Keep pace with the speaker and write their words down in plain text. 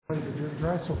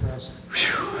Dry so fast.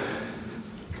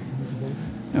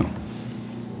 No.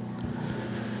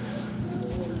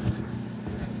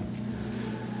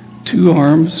 Two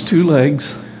arms, two legs.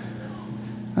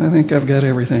 I think I've got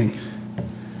everything.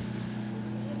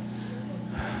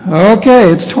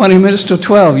 Okay, it's 20 minutes to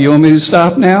 12. You want me to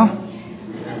stop now?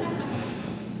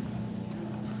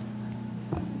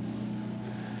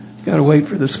 Got to wait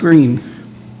for the screen.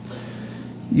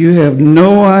 You have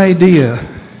no idea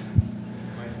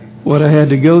what I had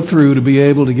to go through to be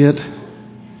able to get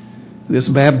this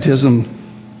baptism.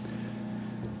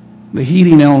 The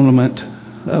heating element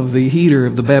of the heater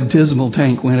of the baptismal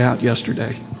tank went out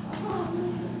yesterday.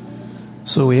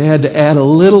 So we had to add a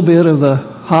little bit of the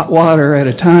hot water at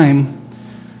a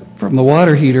time from the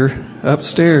water heater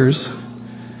upstairs,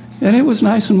 and it was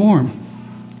nice and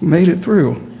warm. Made it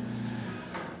through.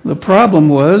 The problem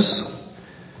was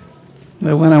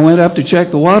that when I went up to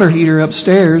check the water heater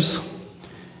upstairs,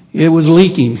 it was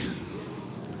leaking.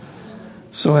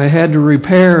 So I had to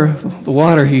repair the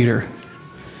water heater.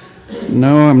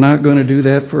 No, I'm not going to do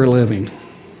that for a living.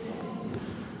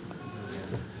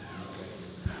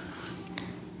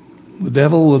 The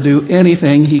devil will do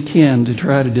anything he can to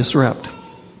try to disrupt.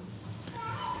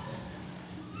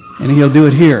 And he'll do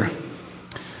it here.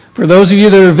 For those of you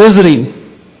that are visiting,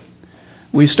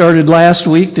 we started last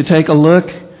week to take a look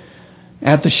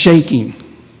at the shaking.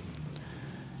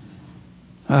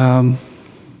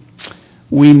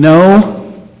 We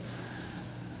know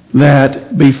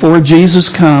that before Jesus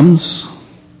comes,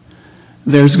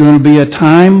 there's going to be a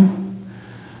time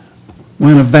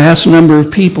when a vast number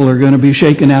of people are going to be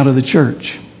shaken out of the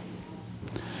church.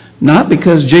 Not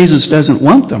because Jesus doesn't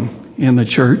want them in the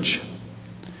church.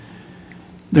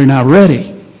 They're not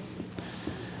ready.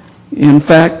 In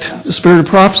fact, the Spirit of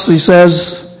Prophecy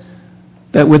says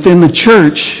that within the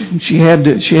church, she had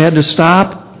to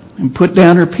stop and put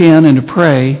down her pen and to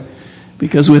pray,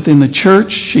 because within the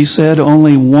church, she said,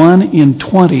 only 1 in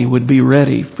 20 would be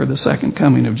ready for the second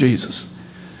coming of Jesus.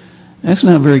 That's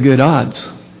not very good odds.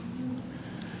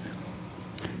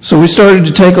 So we started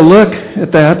to take a look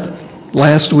at that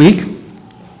last week,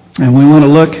 and we want to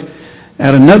look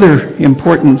at another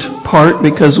important part,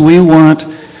 because we want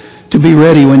to be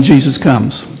ready when Jesus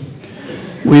comes.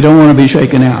 We don't want to be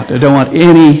shaken out. I don't want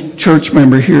any church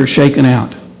member here shaken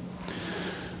out.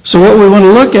 So what we want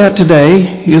to look at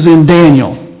today is in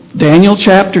Daniel. Daniel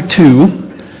chapter 2,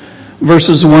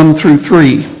 verses 1 through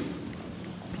 3.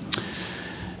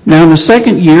 Now in the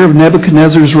second year of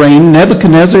Nebuchadnezzar's reign,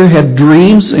 Nebuchadnezzar had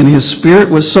dreams, and his spirit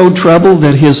was so troubled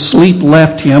that his sleep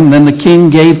left him. Then the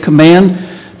king gave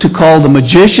command to call the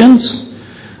magicians,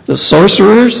 the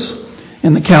sorcerers,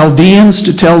 and the Chaldeans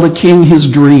to tell the king his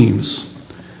dreams.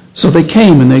 So they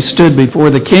came and they stood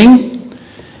before the king.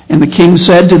 And the king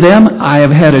said to them, I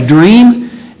have had a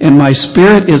dream, and my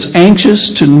spirit is anxious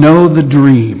to know the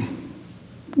dream.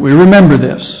 We remember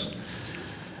this.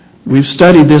 We've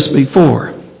studied this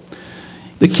before.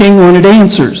 The king wanted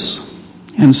answers.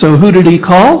 And so who did he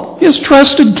call? His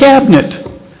trusted cabinet,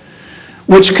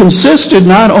 which consisted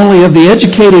not only of the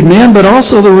educated men, but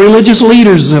also the religious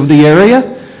leaders of the area.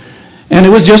 And it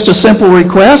was just a simple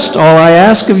request. All I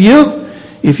ask of you,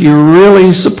 if you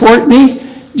really support me,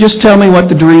 just tell me what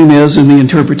the dream is and the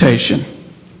interpretation.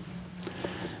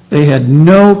 They had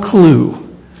no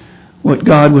clue what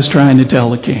God was trying to tell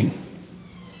the king.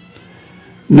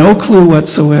 No clue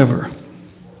whatsoever,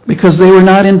 because they were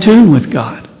not in tune with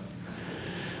God.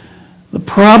 The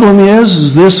problem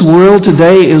is this world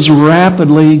today is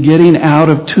rapidly getting out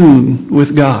of tune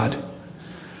with God.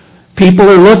 People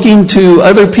are looking to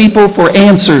other people for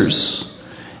answers.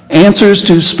 Answers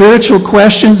to spiritual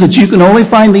questions that you can only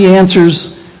find the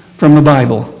answers from the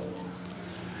Bible.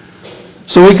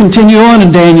 So we continue on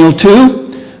in Daniel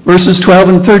 2, verses 12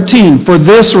 and 13. For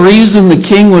this reason the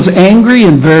king was angry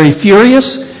and very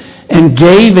furious, and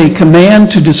gave a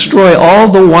command to destroy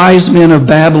all the wise men of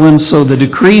Babylon. So the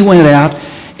decree went out,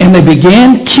 and they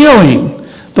began killing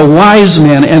the wise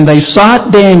men, and they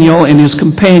sought Daniel and his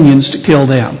companions to kill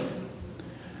them.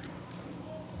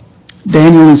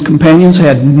 Daniel and his companions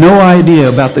had no idea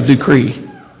about the decree.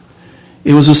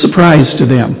 It was a surprise to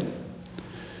them.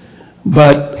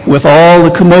 But with all the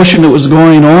commotion that was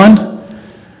going on,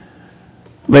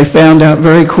 they found out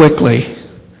very quickly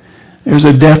there's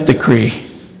a death decree,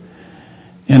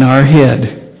 and our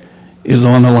head is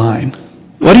on the line.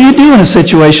 What do you do in a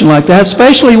situation like that,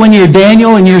 especially when you're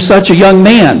Daniel and you're such a young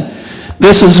man?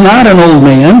 This is not an old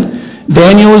man.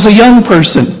 Daniel was a young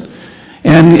person,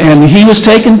 and he was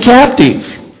taken captive,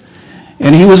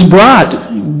 and he was brought,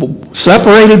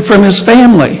 separated from his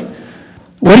family.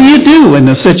 What do you do in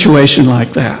a situation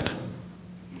like that?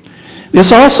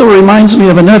 This also reminds me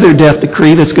of another death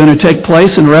decree that's going to take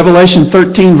place in Revelation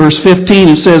 13, verse 15.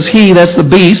 It says, He, that's the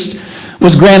beast,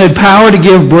 was granted power to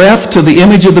give breath to the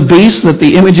image of the beast, that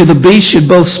the image of the beast should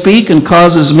both speak and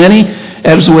cause as many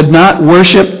as would not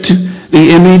worship the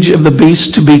image of the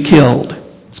beast to be killed.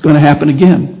 It's going to happen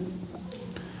again.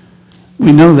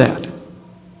 We know that.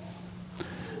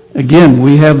 Again,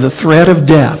 we have the threat of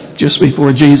death just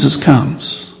before Jesus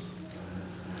comes.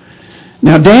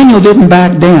 Now, Daniel didn't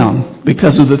back down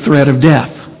because of the threat of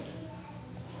death.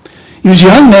 He was a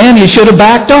young man, he should have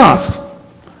backed off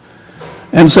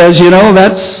and says,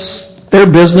 that's their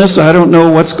business. I don't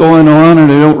know what's going on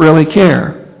and I don't really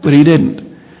care. But he didn't.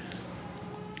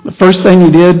 The first thing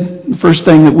he did, the first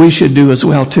thing that we should do as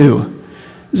well too,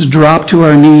 is drop to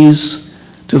our knees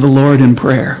to the Lord in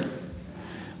prayer.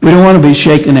 We don't want to be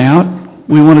shaken out.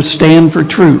 We want to stand for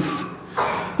truth.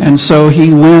 And so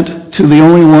he went to the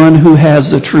only one who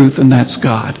has the truth, and that's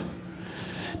God.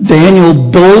 Daniel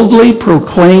boldly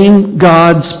proclaimed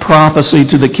God's prophecy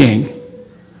to the king.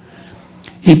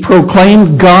 He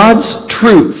proclaimed God's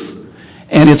truth,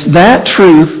 and it's that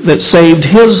truth that saved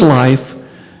his life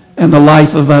and the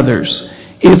life of others.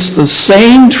 It's the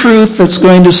same truth that's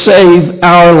going to save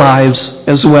our lives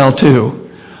as well too.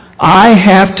 I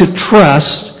have to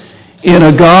trust in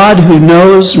a God who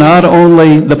knows not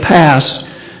only the past,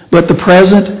 but the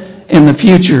present and the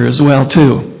future as well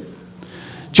too.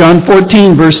 John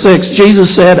 14, verse 6,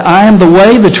 Jesus said, I am the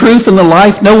way, the truth, and the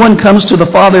life. No one comes to the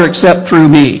Father except through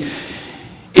me.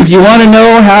 If you want to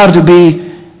know how to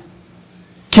be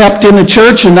kept in the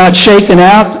church and not shaken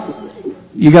out,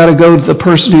 you got to go to the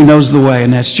person who knows the way,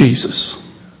 and that's Jesus.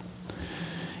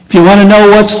 If you want to know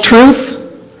what's truth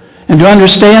and to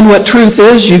understand what truth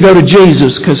is, you go to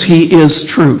Jesus because He is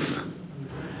truth.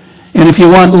 And if you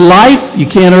want life, you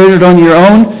can't earn it on your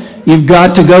own. You've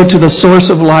got to go to the source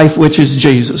of life, which is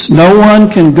Jesus. No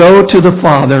one can go to the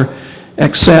Father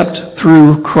except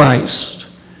through Christ.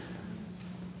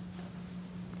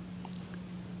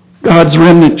 God's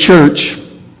remnant church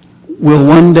will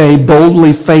one day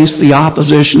boldly face the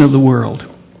opposition of the world.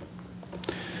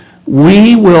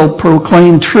 We will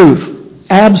proclaim truth,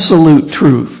 absolute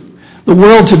truth. The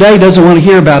world today doesn't want to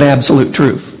hear about absolute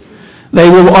truth. They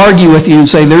will argue with you and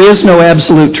say, there is no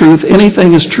absolute truth.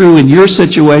 Anything is true in your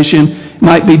situation. It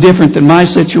might be different than my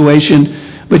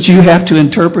situation, but you have to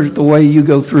interpret it the way you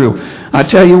go through. I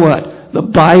tell you what, the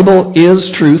Bible is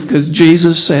truth because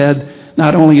Jesus said,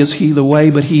 not only is He the way,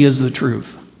 but He is the truth.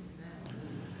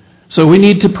 So we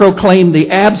need to proclaim the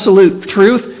absolute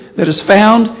truth that is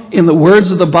found in the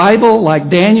words of the Bible like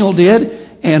Daniel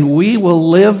did, and we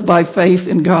will live by faith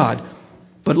in God.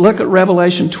 But look at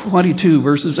Revelation 22,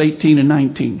 verses 18 and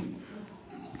 19.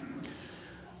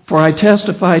 For I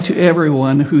testify to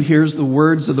everyone who hears the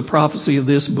words of the prophecy of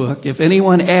this book, if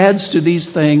anyone adds to these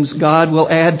things, God will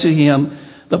add to him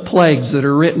the plagues that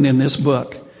are written in this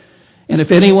book. And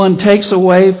if anyone takes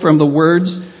away from the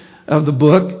words of the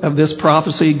book of this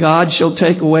prophecy, God shall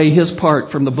take away his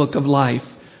part from the book of life,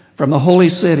 from the holy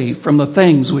city, from the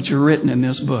things which are written in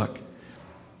this book.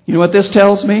 You know what this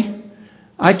tells me?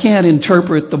 I can't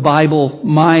interpret the Bible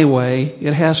my way.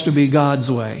 It has to be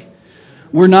God's way.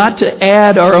 We're not to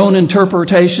add our own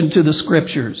interpretation to the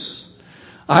Scriptures.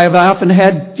 I have often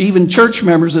had even church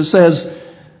members that says,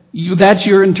 that's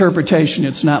your interpretation,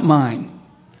 it's not mine.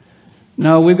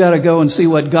 No, we've got to go and see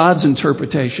what God's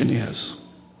interpretation is.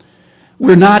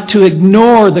 We're not to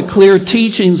ignore the clear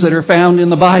teachings that are found in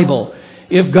the Bible.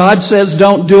 If God says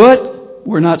don't do it,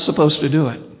 we're not supposed to do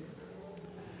it.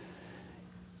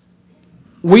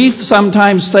 We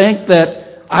sometimes think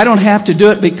that I don't have to do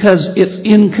it because it's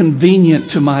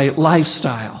inconvenient to my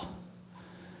lifestyle.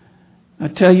 I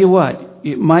tell you what,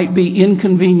 it might be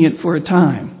inconvenient for a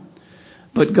time,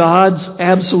 but God's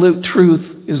absolute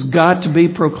truth has got to be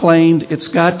proclaimed, it's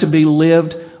got to be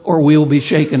lived, or we will be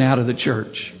shaken out of the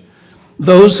church.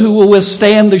 Those who will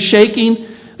withstand the shaking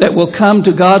that will come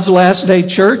to God's last day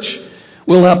church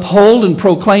will uphold and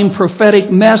proclaim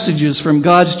prophetic messages from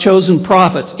God's chosen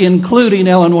prophets, including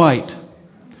Ellen White.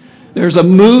 There's a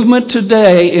movement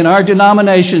today in our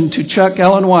denomination to chuck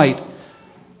Ellen White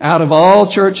out of all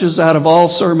churches, out of all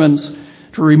sermons,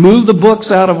 to remove the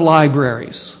books out of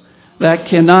libraries. That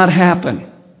cannot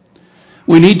happen.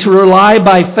 We need to rely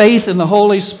by faith in the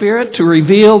Holy Spirit to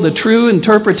reveal the true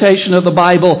interpretation of the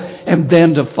Bible and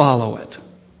then to follow it.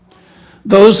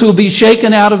 Those who will be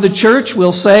shaken out of the church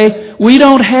will say, we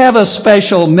don't have a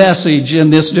special message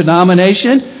in this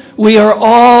denomination. We are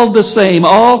all the same.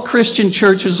 All Christian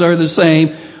churches are the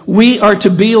same. We are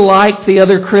to be like the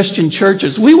other Christian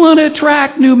churches. We want to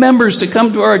attract new members to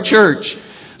come to our church.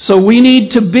 So we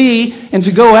need to be and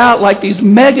to go out like these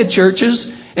mega churches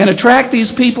and attract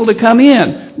these people to come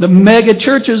in. The mega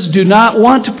churches do not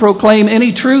want to proclaim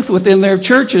any truth within their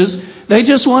churches. They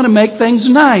just want to make things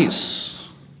nice.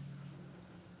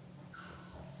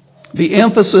 The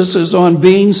emphasis is on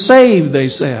being saved, they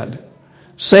said.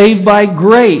 Saved by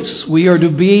grace. We are to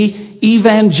be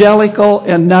evangelical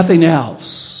and nothing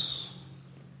else.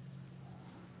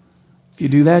 If you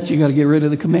do that, you got to get rid of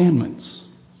the commandments.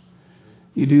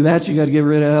 You do that, you got to get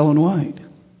rid of Ellen White.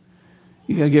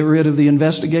 You got to get rid of the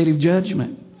investigative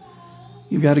judgment.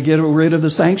 You got to get rid of the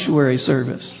sanctuary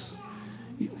service.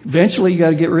 Eventually, you got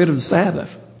to get rid of the Sabbath.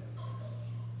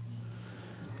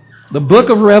 The book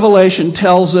of Revelation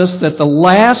tells us that the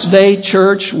last day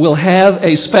church will have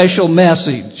a special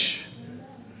message.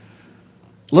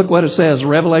 Look what it says,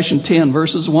 Revelation 10,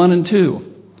 verses 1 and 2.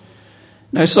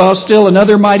 And I saw still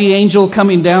another mighty angel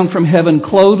coming down from heaven,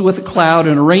 clothed with a cloud,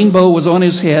 and a rainbow was on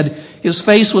his head. His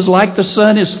face was like the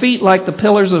sun, his feet like the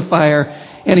pillars of fire,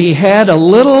 and he had a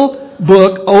little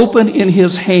book open in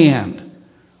his hand.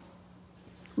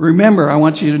 Remember, I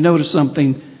want you to notice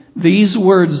something. These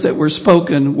words that were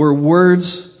spoken were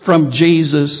words from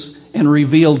Jesus and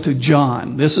revealed to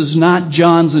John. This is not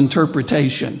John's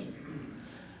interpretation.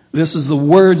 This is the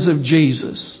words of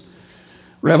Jesus.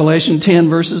 Revelation 10,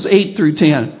 verses 8 through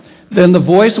 10. Then the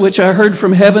voice which I heard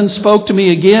from heaven spoke to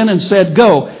me again and said,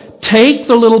 Go, take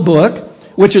the little book,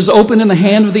 which is open in the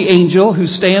hand of the angel who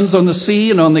stands on the sea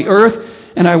and on the earth.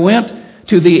 And I went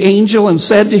to the angel and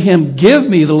said to him, Give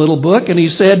me the little book. And he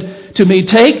said to me,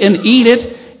 Take and eat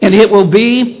it, and it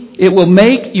will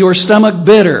make your stomach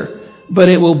bitter, but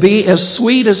it will be as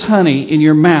sweet as honey in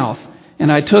your mouth.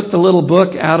 And I took the little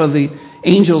book out of the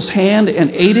angel's hand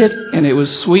and ate it, and it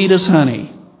was sweet as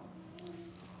honey.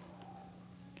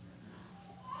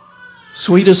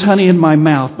 Sweet as honey in my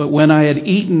mouth, but when I had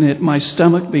eaten it, my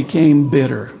stomach became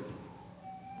bitter.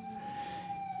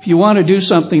 If you want to do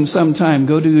something sometime,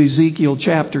 go to Ezekiel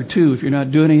chapter 2. If you're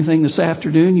not doing anything this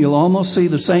afternoon, you'll almost see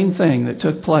the same thing that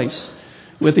took place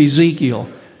with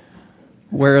Ezekiel,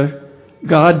 where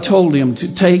God told him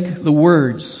to take the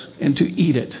words and to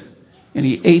eat it. And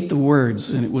he ate the words,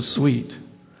 and it was sweet.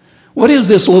 What is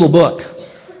this little book?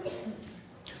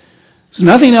 It's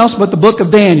nothing else but the book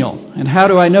of Daniel. And how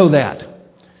do I know that?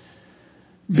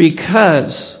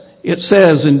 Because it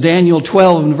says in Daniel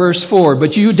 12 and verse 4,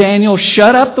 But you, Daniel,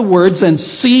 shut up the words and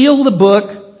seal the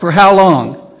book for how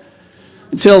long?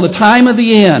 Until the time of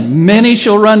the end. Many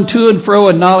shall run to and fro,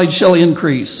 and knowledge shall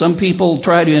increase. Some people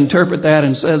try to interpret that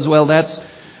and says, well, that's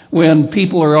when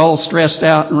people are all stressed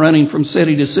out and running from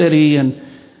city to city and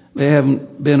they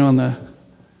haven't been on the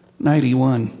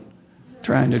 91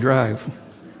 trying to drive.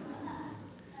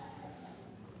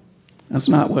 That's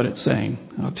not what it's saying.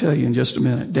 I'll tell you in just a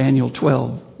minute. Daniel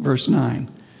 12, verse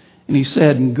 9. And he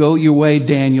said, And go your way,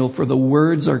 Daniel, for the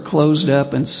words are closed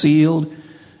up and sealed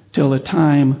till the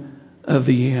time of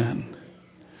the end.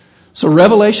 So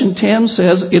Revelation 10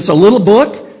 says it's a little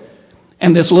book,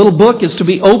 and this little book is to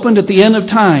be opened at the end of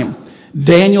time.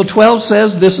 Daniel 12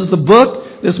 says this is the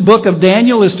book. This book of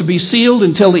Daniel is to be sealed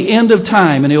until the end of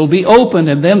time, and it will be opened,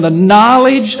 and then the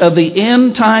knowledge of the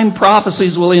end time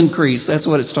prophecies will increase. That's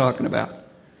what it's talking about.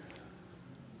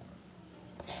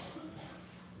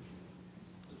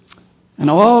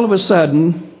 And all of a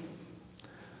sudden,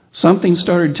 something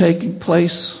started taking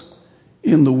place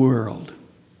in the world.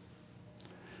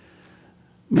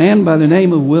 A man by the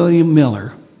name of William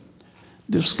Miller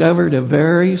discovered a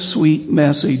very sweet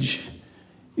message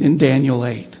in Daniel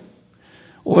 8.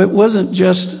 Well, it wasn't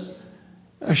just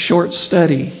a short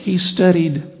study. He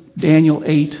studied Daniel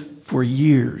 8 for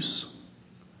years.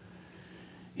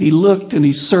 He looked and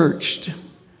he searched.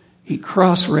 He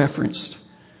cross-referenced.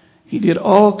 He did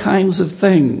all kinds of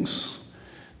things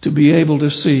to be able to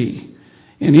see.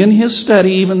 And in his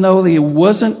study, even though he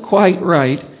wasn't quite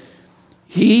right,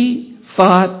 he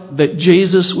thought that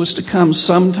Jesus was to come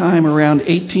sometime around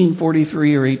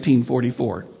 1843 or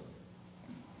 1844.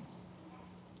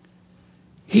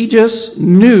 He just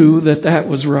knew that that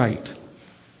was right.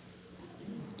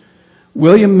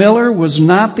 William Miller was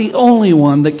not the only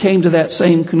one that came to that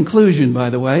same conclusion, by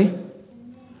the way.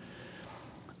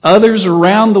 Others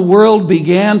around the world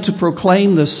began to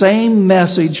proclaim the same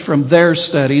message from their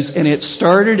studies, and it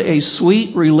started a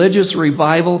sweet religious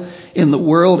revival in the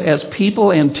world as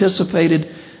people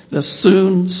anticipated the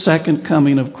soon second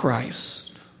coming of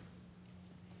Christ.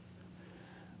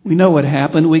 We know what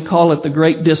happened. We call it the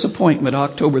Great Disappointment,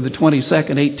 October the 22nd,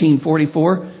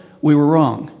 1844. We were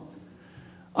wrong.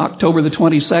 October the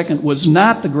 22nd was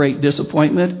not the Great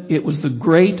Disappointment. It was the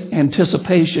great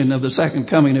anticipation of the second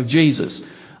coming of Jesus.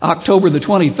 October the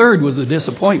 23rd was a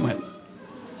disappointment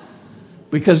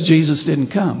because Jesus didn't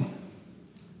come.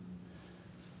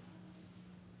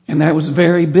 And that was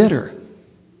very bitter.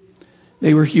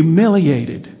 They were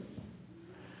humiliated.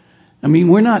 I mean,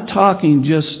 we're not talking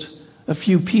just a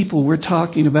few people. We're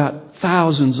talking about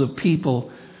thousands of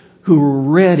people who were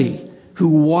ready, who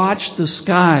watched the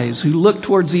skies, who looked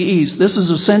towards the east. This is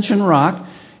Ascension Rock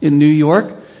in New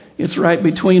York. It's right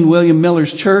between William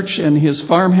Miller's church and his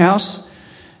farmhouse.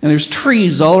 And there's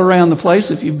trees all around the place.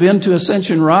 If you've been to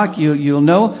Ascension Rock, you'll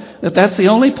know that that's the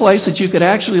only place that you could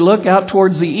actually look out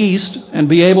towards the east and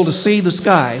be able to see the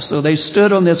sky. So they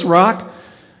stood on this rock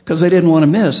because they didn't want to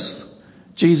miss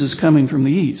Jesus coming from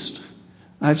the east.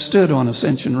 I've stood on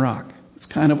Ascension Rock. It's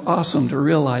kind of awesome to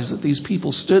realize that these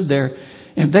people stood there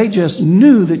and they just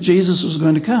knew that Jesus was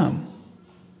going to come.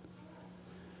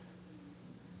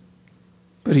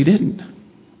 But he didn't.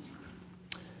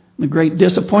 The great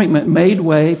disappointment made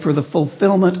way for the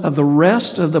fulfillment of the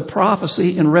rest of the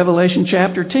prophecy in Revelation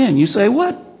chapter 10. You say,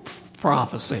 what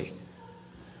prophecy?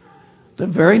 The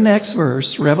very next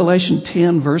verse, Revelation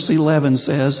 10, verse 11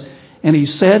 says, "And he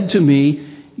said to me,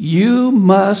 you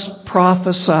must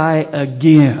prophesy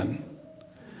again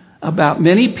about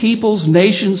many peoples,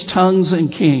 nations, tongues,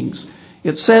 and kings."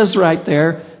 It says right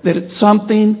there that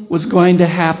something was going to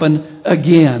happen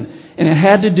again. And it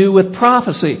had to do with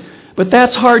prophecy. But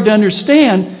that's hard to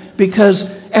understand because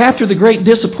after the great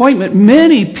disappointment,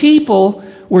 many people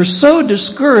were so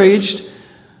discouraged,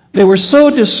 they were so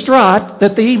distraught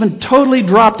that they even totally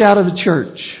dropped out of the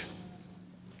church.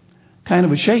 Kind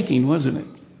of a shaking, wasn't it?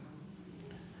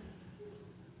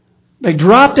 They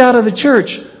dropped out of the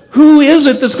church. Who is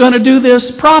it that's going to do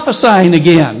this prophesying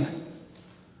again?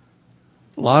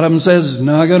 A lot of them says, it's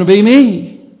not going to be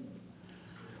me.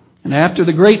 And after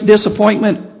the great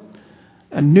disappointment,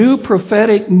 a new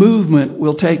prophetic movement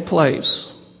will take place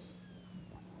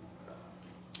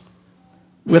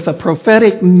with a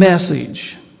prophetic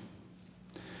message.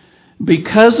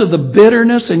 Because of the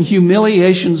bitterness and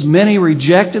humiliations, many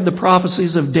rejected the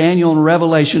prophecies of Daniel and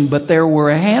Revelation, but there were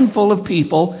a handful of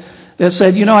people that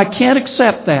said, I can't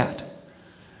accept that.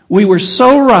 We were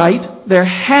so right, there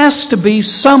has to be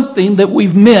something that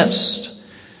we've missed.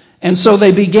 And so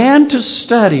they began to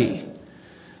study.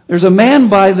 There's a man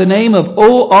by the name of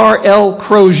O.R.L.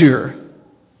 Crozier.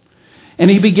 And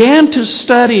he began to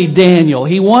study Daniel.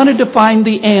 He wanted to find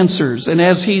the answers. And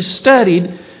as he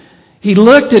studied, he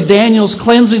looked at Daniel's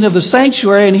cleansing of the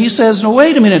sanctuary and he says, no,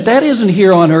 wait a minute, that isn't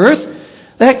here on earth.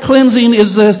 That cleansing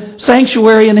is the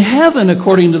sanctuary in heaven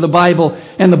according to the Bible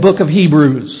and the book of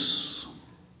Hebrews.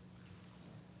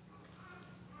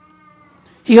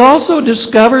 He also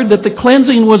discovered that the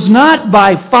cleansing was not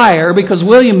by fire, because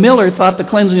William Miller thought the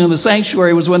cleansing of the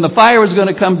sanctuary was when the fire was going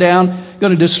to come down,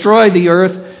 going to destroy the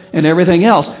earth and everything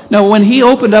else. Now, when he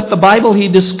opened up the Bible, he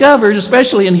discovered,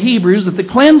 especially in Hebrews, that the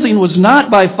cleansing was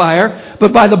not by fire,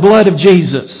 but by the blood of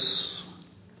Jesus.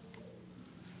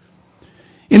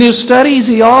 In his studies,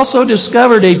 he also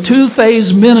discovered a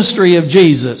two-phase ministry of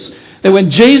Jesus. That when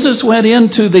Jesus went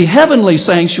into the heavenly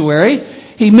sanctuary,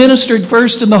 he ministered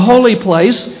first in the holy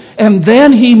place, and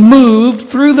then he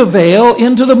moved through the veil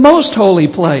into the most holy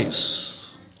place.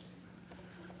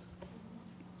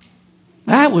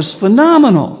 That was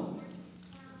phenomenal.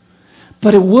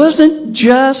 But it wasn't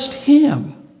just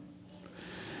him.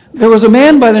 There was a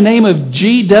man by the name of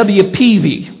G.W.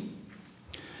 Peavy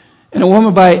and a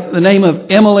woman by the name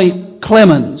of Emily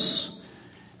Clemens.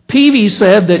 Peavy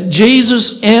said that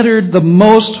Jesus entered the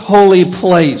most holy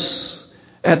place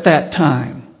at that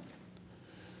time.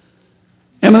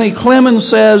 Emily Clemens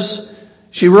says,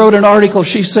 she wrote an article,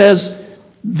 she says,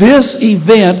 this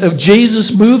event of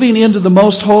Jesus moving into the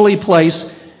most holy place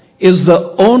is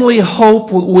the only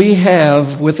hope we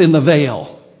have within the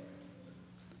veil.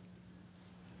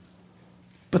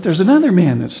 But there's another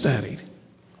man that studied.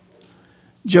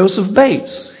 Joseph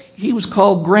Bates. He was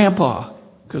called Grandpa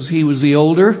because he was the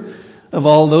older of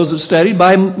all those that studied.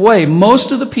 By the way,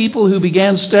 most of the people who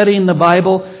began studying the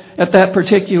Bible at that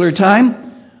particular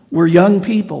time were young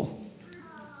people.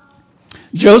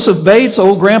 Joseph Bates,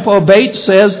 old Grandpa Bates,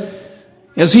 says,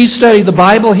 as he studied the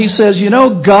Bible, he says,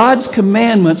 God's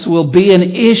commandments will be an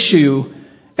issue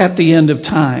at the end of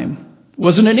time. It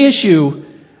wasn't an issue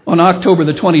on October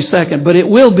the 22nd, but it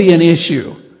will be an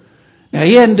issue. Now,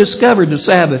 he hadn't discovered the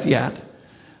Sabbath yet.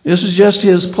 This is just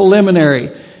his preliminary.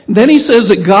 And then he says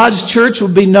that God's church will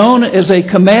be known as a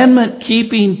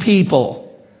commandment-keeping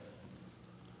people.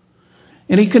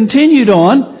 And he continued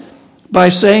on by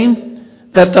saying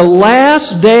that the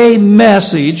last day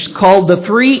message, called the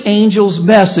three angels'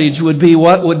 message, would be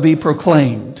what would be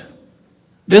proclaimed.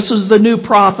 This is the new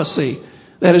prophecy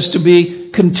that is to be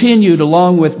continued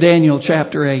along with Daniel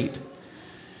chapter 8.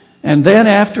 And then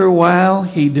after a while,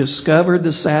 he discovered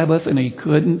the Sabbath and he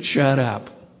couldn't shut up.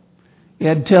 He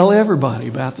had to tell everybody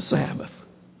about the Sabbath.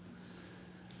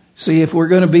 See, if we're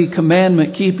going to be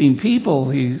commandment-keeping people,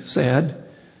 he said,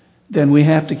 then we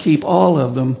have to keep all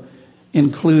of them,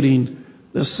 including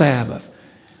the Sabbath.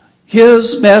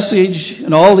 His message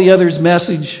and all the others'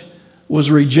 message was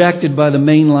rejected by the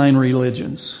mainline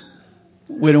religions.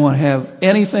 We don't want to have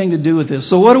anything to do with this.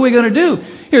 So what are we going to do?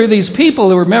 Here are these people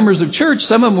who were members of church.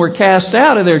 Some of them were cast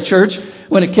out of their church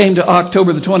when it came to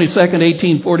October the 22nd,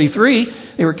 1843.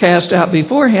 They were cast out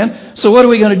beforehand. So what are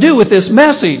we going to do with this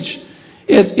message?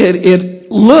 It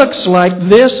looks like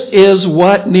this is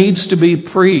what needs to be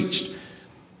preached.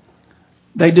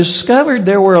 They discovered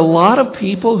there were a lot of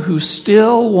people who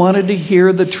still wanted to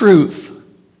hear the truth.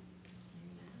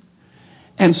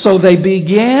 And so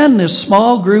this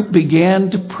small group began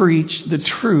to preach the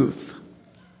truth.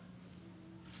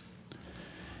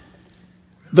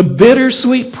 The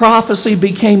bittersweet prophecy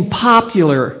became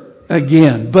popular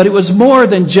again, but it was more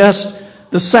than just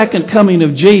the second coming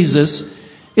of Jesus.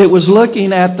 It was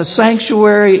looking at the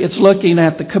sanctuary, it's looking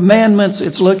at the commandments,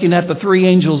 it's looking at the three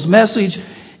angels' message,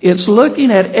 it's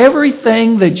looking at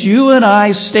everything that you and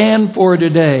I stand for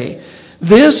today.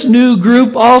 This new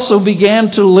group also began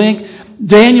to link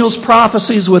Daniel's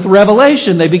prophecies with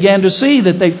Revelation. They began to see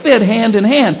that they fit hand in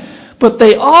hand. But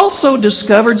they also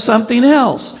discovered something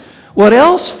else. What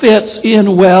else fits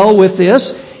in well with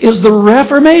this is the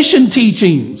Reformation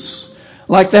teachings,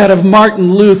 like that of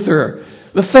Martin Luther.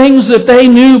 The things that they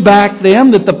knew back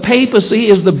then, that the papacy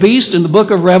is the beast in the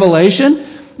book of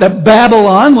Revelation, that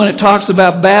Babylon, when it talks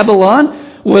about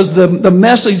Babylon, was the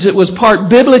message that was part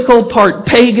biblical, part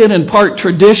pagan, and part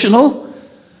traditional.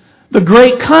 The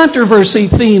great controversy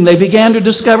theme, they began to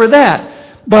discover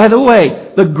that. By the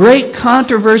way, the great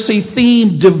controversy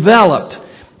theme developed,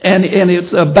 and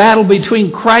it's a battle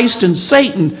between Christ and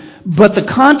Satan, but the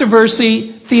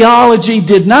controversy theology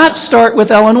did not start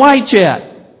with Ellen White yet.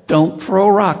 Don't throw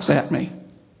rocks at me.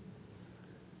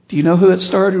 Do you know who it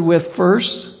started with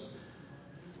first?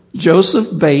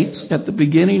 Joseph Bates at the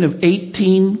beginning of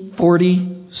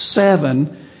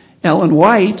 1847. Ellen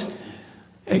White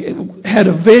had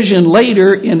a vision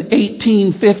later in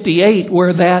 1858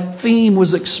 where that theme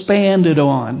was expanded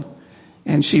on,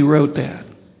 and she wrote that.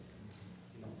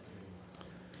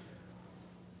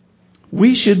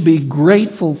 We should be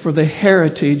grateful for the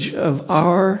heritage of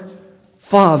our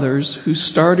fathers who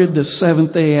started the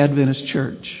Seventh-day Adventist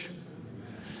Church.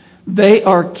 They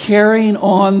are carrying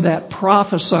on that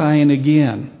prophesying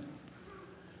again.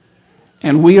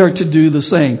 And we are to do the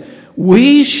same.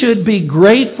 We should be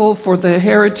grateful for the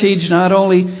heritage. Not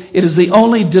only, it is the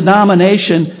only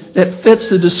denomination that fits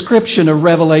the description of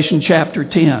Revelation chapter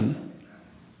 10.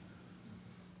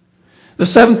 The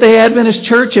Seventh-day Adventist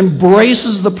Church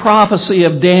embraces the prophecy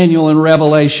of Daniel in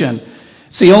Revelation.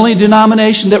 It's the only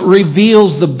denomination that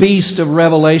reveals the beast of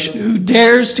Revelation, who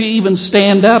dares to even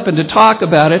stand up and to talk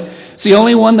about it. It's the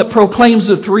only one that proclaims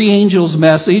the three angels'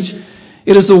 message.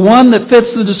 It is the one that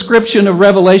fits the description of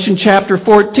Revelation chapter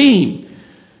 14.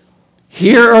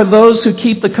 Here are those who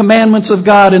keep the commandments of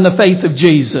God in the faith of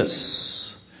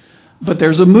Jesus. But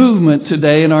there's a movement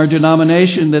today in our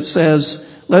denomination that says,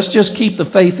 let's just keep the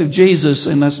faith of Jesus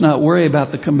and let's not worry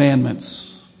about the commandments.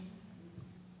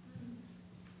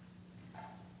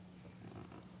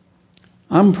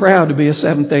 I'm proud to be a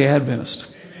Seventh-day Adventist.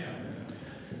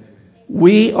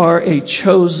 We are a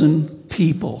chosen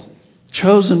people,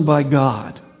 chosen by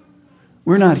God.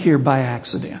 We're not here by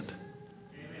accident.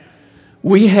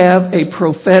 We have a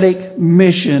prophetic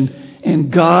mission,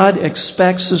 and God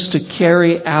expects us to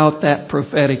carry out that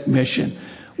prophetic mission.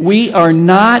 We are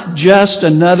not just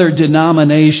another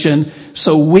denomination,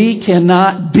 so we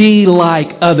cannot be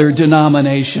like other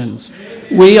denominations.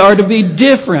 We are to be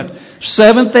different.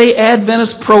 Seventh-day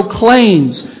Adventist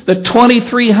proclaims the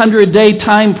 2300-day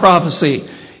time prophecy.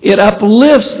 It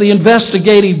uplifts the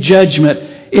investigative judgment.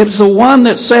 It's the one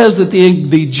that says that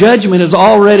the judgment has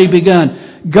already begun.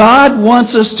 God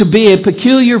wants us to be a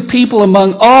peculiar people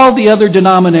among all the other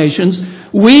denominations.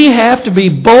 We have to be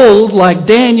bold like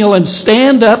Daniel and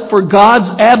stand up for God's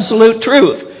absolute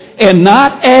truth and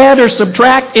not add or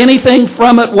subtract anything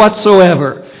from it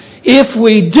whatsoever. If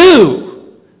we do,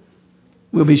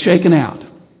 we'll be shaken out.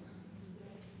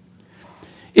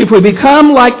 If we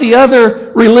become like the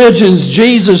other religions,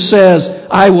 Jesus says,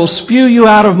 I will spew you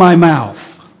out of my mouth.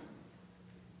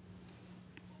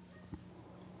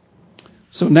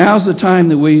 So now's the time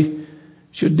that we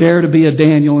should dare to be a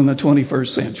Daniel in the 21st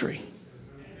century.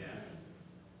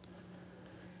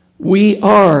 We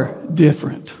are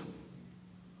different.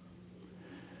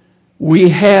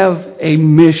 We have a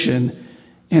mission,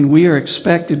 and we are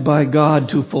expected by God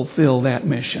to fulfill that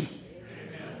mission.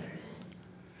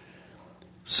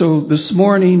 So this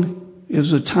morning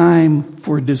is a time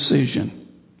for decision.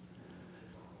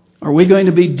 Are we going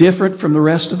to be different from the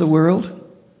rest of the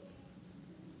world?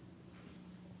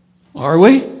 Are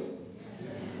we?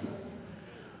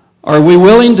 Are we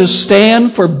willing to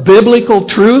stand for biblical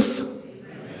truth?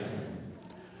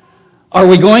 Are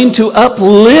we going to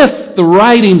uplift the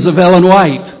writings of Ellen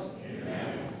White?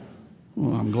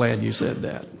 Well, I'm glad you said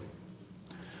that.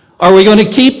 Are we going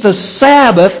to keep the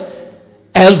Sabbath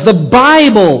as the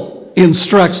Bible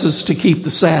instructs us to keep the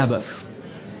Sabbath?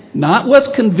 Not what's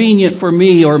convenient for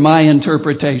me or my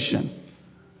interpretation.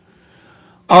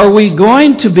 Are we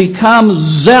going to become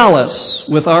zealous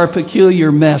with our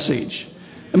peculiar message?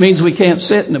 It means we can't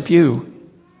sit in a pew.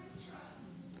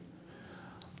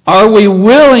 Are we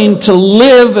willing to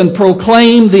live and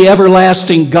proclaim the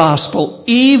everlasting gospel,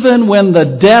 even when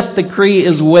the death decree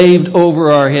is waved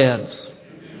over our heads?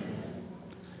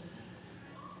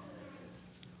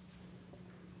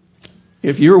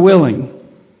 If you're willing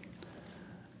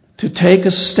to take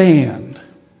a stand,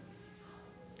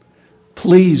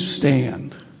 please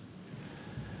stand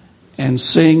and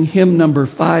sing hymn number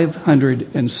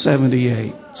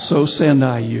 578, So Send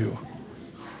I You.